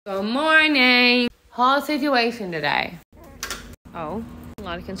Good morning. Whole situation today. Oh, a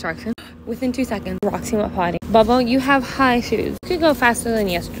lot of construction. Within 2 seconds, Roxy went potty. Bubba, you have high shoes. You could go faster than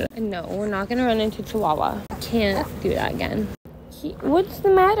yesterday. No, we're not gonna run into Chihuahua. I can't do that again. What's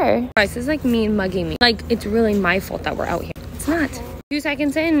the matter? Bryce is like mean mugging me. Like, it's really my fault that we're out here. It's not. 2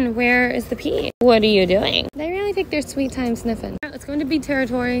 seconds in, where is the pee? What are you doing? They really take their sweet time sniffing. All right, let's go into bee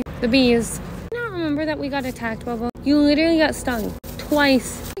territory. The bees. No, remember that we got attacked, Bubba? You literally got stung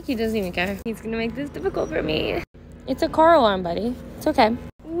twice. Like, he doesn't even care. He's gonna make this difficult for me. It's a car alarm, buddy. It's okay.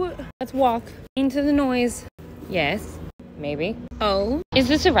 Let's walk into the noise. Yes, maybe. Oh, is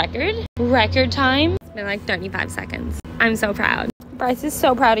this a record? Record time? It's been like 35 seconds. I'm so proud. Bryce is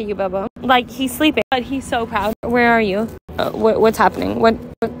so proud of you, Bubba. Like, he's sleeping, but he's so proud. Where are you? What's happening?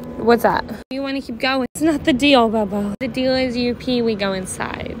 What's that? You want to keep going? It's not the deal, Bubba. The deal is you pee, we go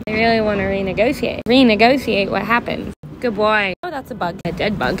inside. I really want to renegotiate. Renegotiate what happened. Good boy. Oh, that's a bug. A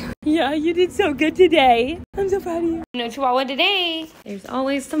dead bug. Yeah, you did so good today. I'm so proud of you. No Chihuahua today. There's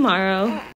always tomorrow.